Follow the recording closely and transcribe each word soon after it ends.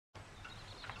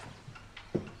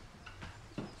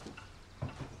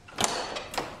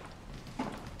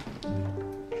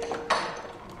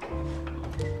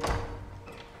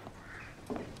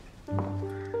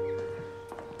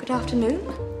Good afternoon.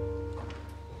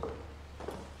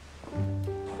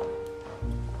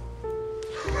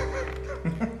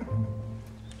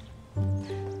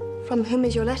 From whom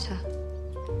is your letter?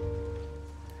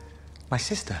 My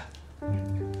sister. You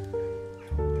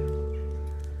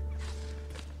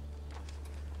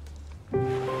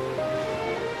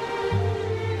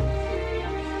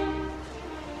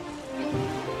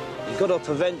got up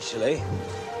eventually.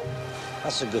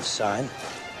 That's a good sign.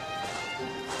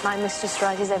 My mistress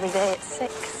rises every day at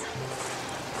 6.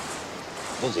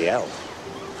 Bloody hell.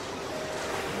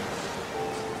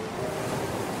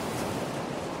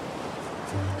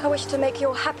 I wish to make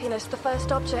your happiness the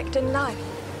first object in life.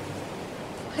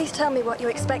 Please tell me what you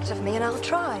expect of me and I'll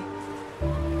try.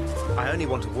 I only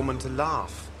want a woman to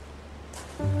laugh.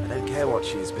 I don't care what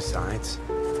she is besides.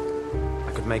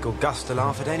 I could make Augusta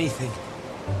laugh at anything.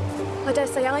 I dare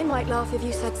say I might laugh if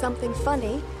you said something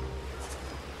funny.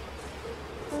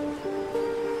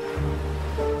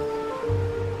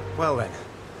 Well then,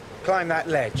 climb that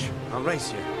ledge. I'll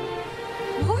race you.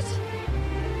 What?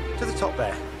 To the top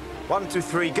there. 1, 2,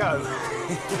 3, go.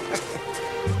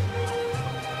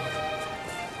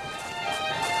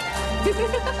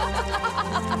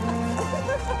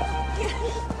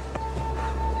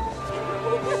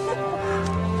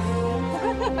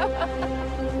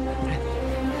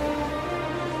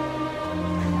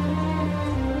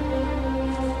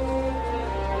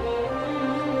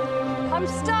 I'm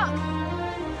stuck.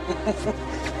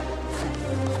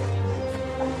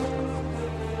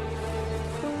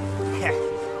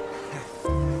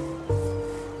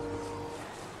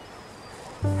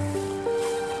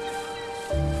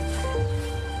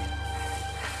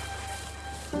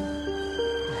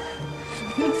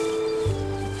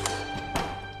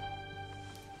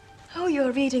 Oh,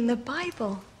 you're reading the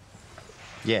Bible.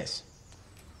 Yes,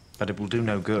 but it will do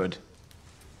no good.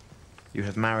 You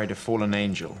have married a fallen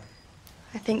angel.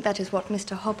 I think that is what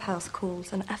Mr. Hobhouse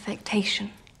calls an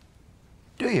affectation.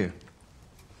 Do you?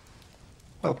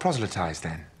 Well, proselytize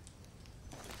then.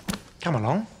 Come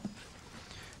along.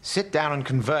 Sit down and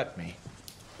convert me.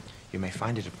 You may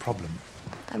find it a problem.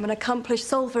 I'm an accomplished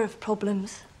solver of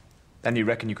problems. Then you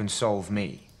reckon you can solve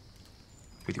me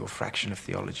with your fraction of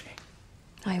theology.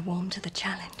 I warm to the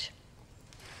challenge.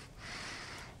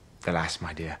 Alas,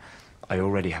 my dear, I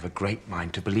already have a great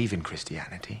mind to believe in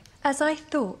Christianity. As I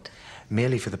thought.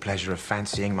 Merely for the pleasure of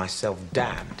fancying myself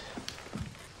damned.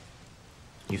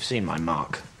 You've seen my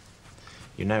mark.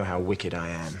 You know how wicked I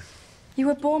am. You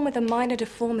were born with a minor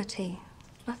deformity.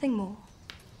 Nothing more.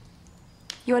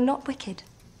 You are not wicked.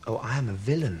 Oh, I am a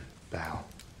villain, Belle.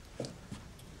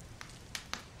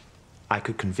 I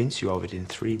could convince you of it in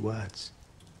 3 words.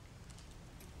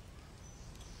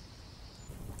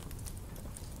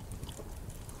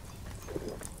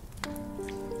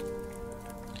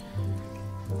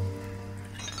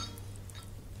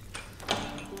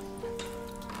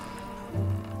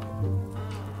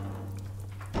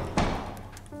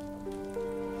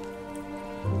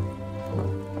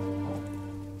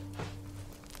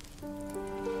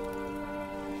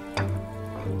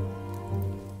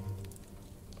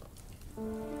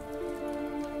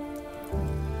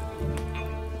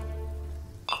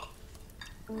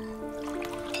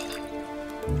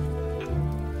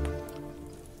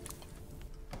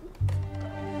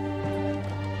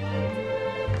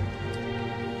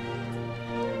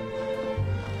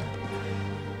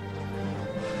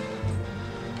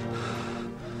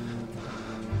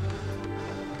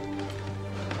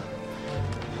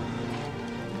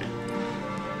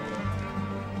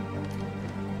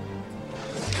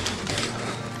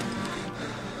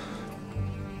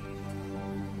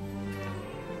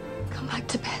 Come back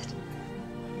to bed.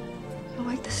 You'll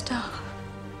wake the star.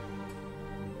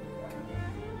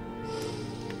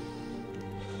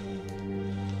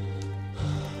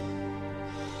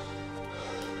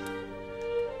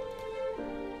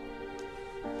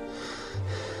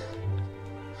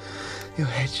 Your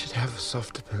head should have a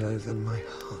softer pillow than my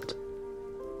heart.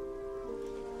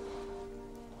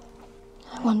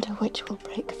 I wonder which will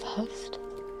break first.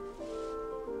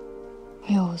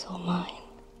 Yours or mine.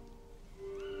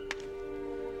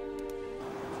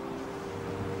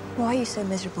 Why are you so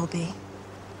miserable, Bee?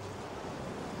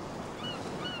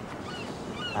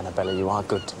 Annabella, you are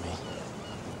good to me.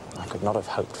 I could not have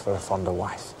hoped for a fonder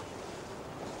wife.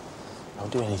 I'll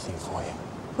do anything for you.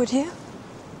 Would you?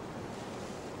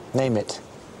 Name it.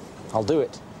 I'll do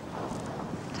it.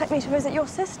 Take me to visit your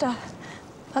sister.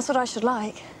 That's what I should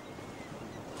like.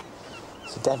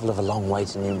 It's a devil of a long way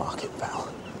to Newmarket,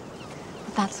 Belle.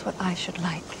 That's what I should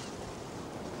like.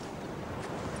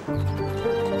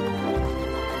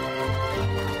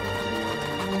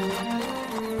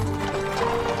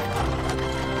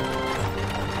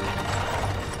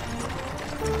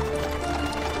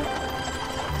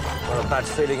 bad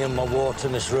feeling in my water,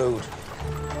 Miss Rood.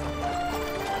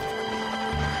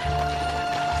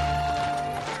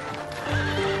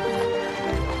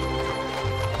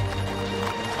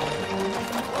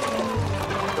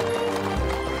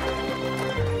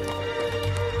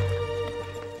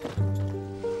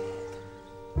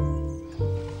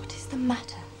 What is the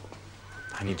matter?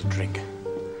 I need a drink.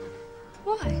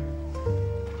 Why?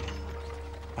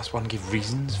 Must one give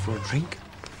reasons for a drink?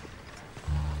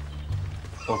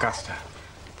 Augusta,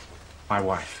 my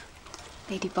wife.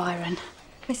 Lady Byron.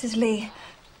 Mrs. Lee,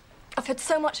 I've heard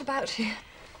so much about you.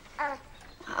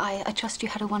 I trust you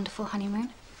had a wonderful honeymoon.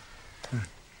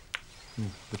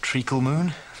 The treacle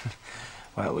moon?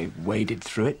 Well, we waded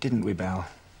through it, didn't we, Belle?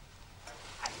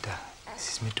 And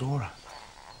this is Medora.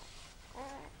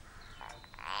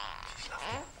 She's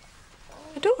lovely.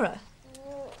 Medora?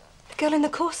 The girl in the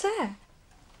Corsair?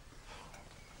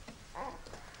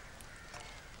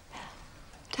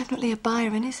 Definitely a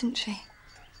Byron, isn't she?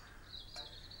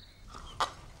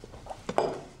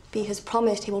 Bee has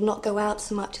promised he will not go out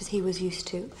so much as he was used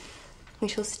to. We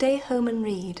shall stay home and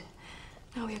read.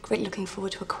 Now we are greatly looking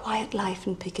forward to a quiet life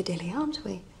in Piccadilly, aren't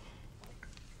we?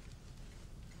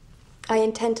 I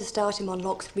intend to start him on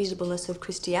Locke's reasonableness of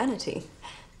Christianity.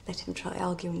 Let him try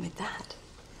arguing with that.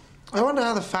 I wonder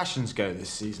how the fashions go this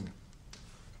season.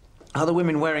 Are the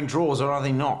women wearing drawers or are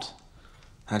they not?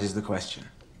 That is the question.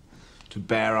 To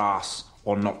bare ass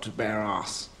or not to bare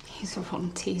ass. He's a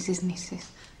rotten tease, isn't he, sis?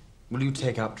 Will you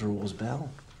take up drawers, Belle?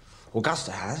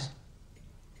 Augusta has.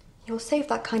 You'll save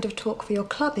that kind of talk for your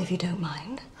club, if you don't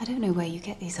mind. I don't know where you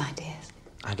get these ideas.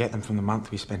 I get them from the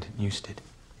month we spent at Newstead,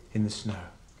 in the snow.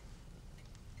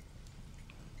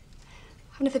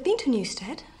 I've never been to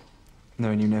Newstead. No,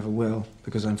 and you never will,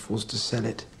 because I'm forced to sell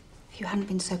it. If you hadn't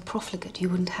been so profligate, you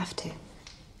wouldn't have to.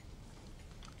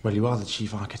 Well, you are the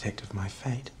chief architect of my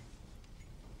fate.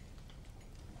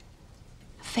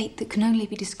 A fate that can only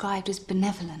be described as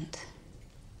benevolent.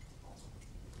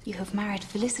 You have married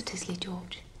felicitously,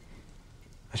 George.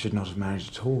 I should not have married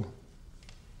at all.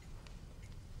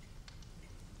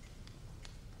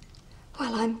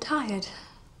 Well, I'm tired.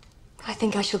 I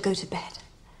think I shall go to bed.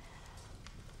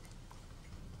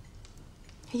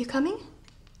 Are you coming?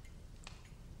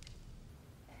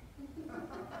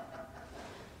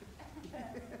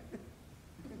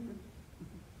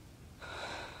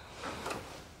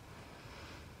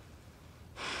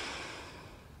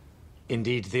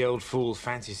 Indeed, the old fool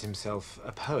fancies himself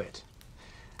a poet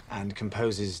and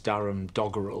composes Durham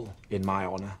doggerel in my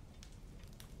honor,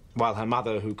 while her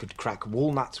mother, who could crack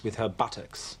walnuts with her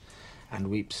buttocks and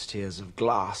weeps tears of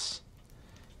glass,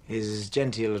 is as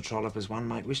genteel a trollop as one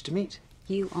might wish to meet.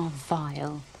 You are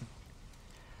vile.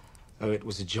 Oh, it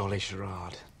was a jolly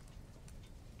charade.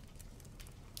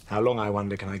 How long, I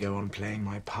wonder, can I go on playing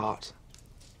my part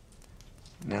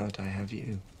now that I have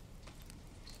you?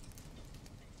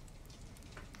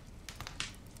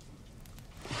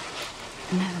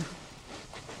 No.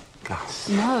 Gus.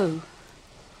 No.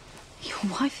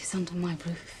 Your wife is under my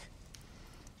roof.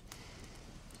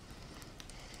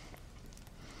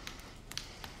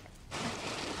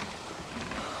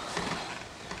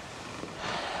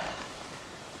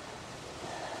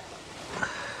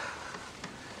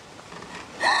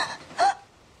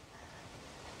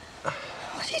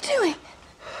 What are you doing?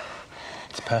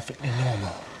 It's perfectly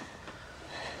normal.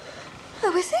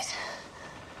 Oh, is it?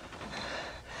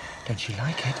 Don't you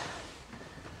like it?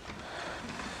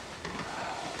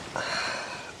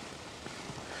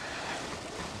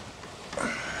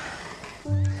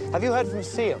 Have you heard from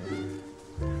Siam?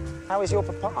 How is your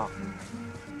papa?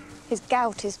 His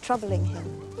gout is troubling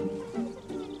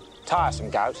him. Tiresome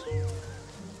gout,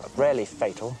 but rarely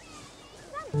fatal.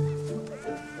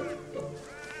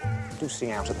 Do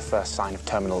sing out at the first sign of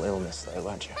terminal illness, though,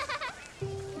 won't you?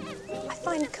 I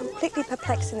find completely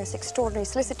perplexing this extraordinary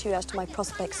solicitude as to my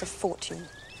prospects of fortune.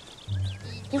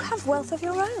 You have wealth of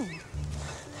your own.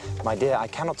 My dear, I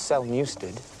cannot sell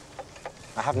Newstead.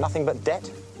 I have nothing but debt.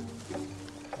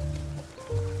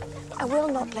 I will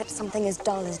not let something as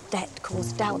dull as debt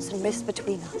cause doubts and rifts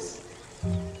between us.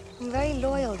 I'm very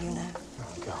loyal, you know.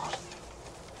 Oh, God.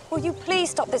 Will you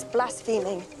please stop this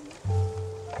blaspheming?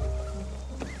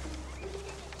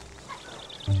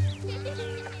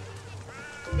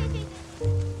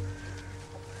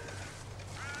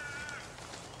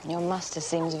 Your master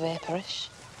seems vapourish.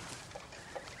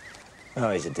 Oh,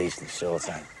 he's a decent sort,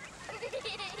 eh?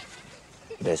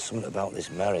 There's something about this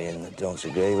marrying that don't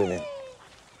agree with him.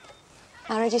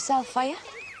 Married yourself, are you?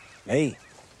 Me?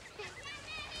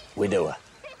 Widower.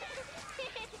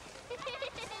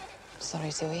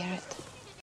 Sorry to hear it.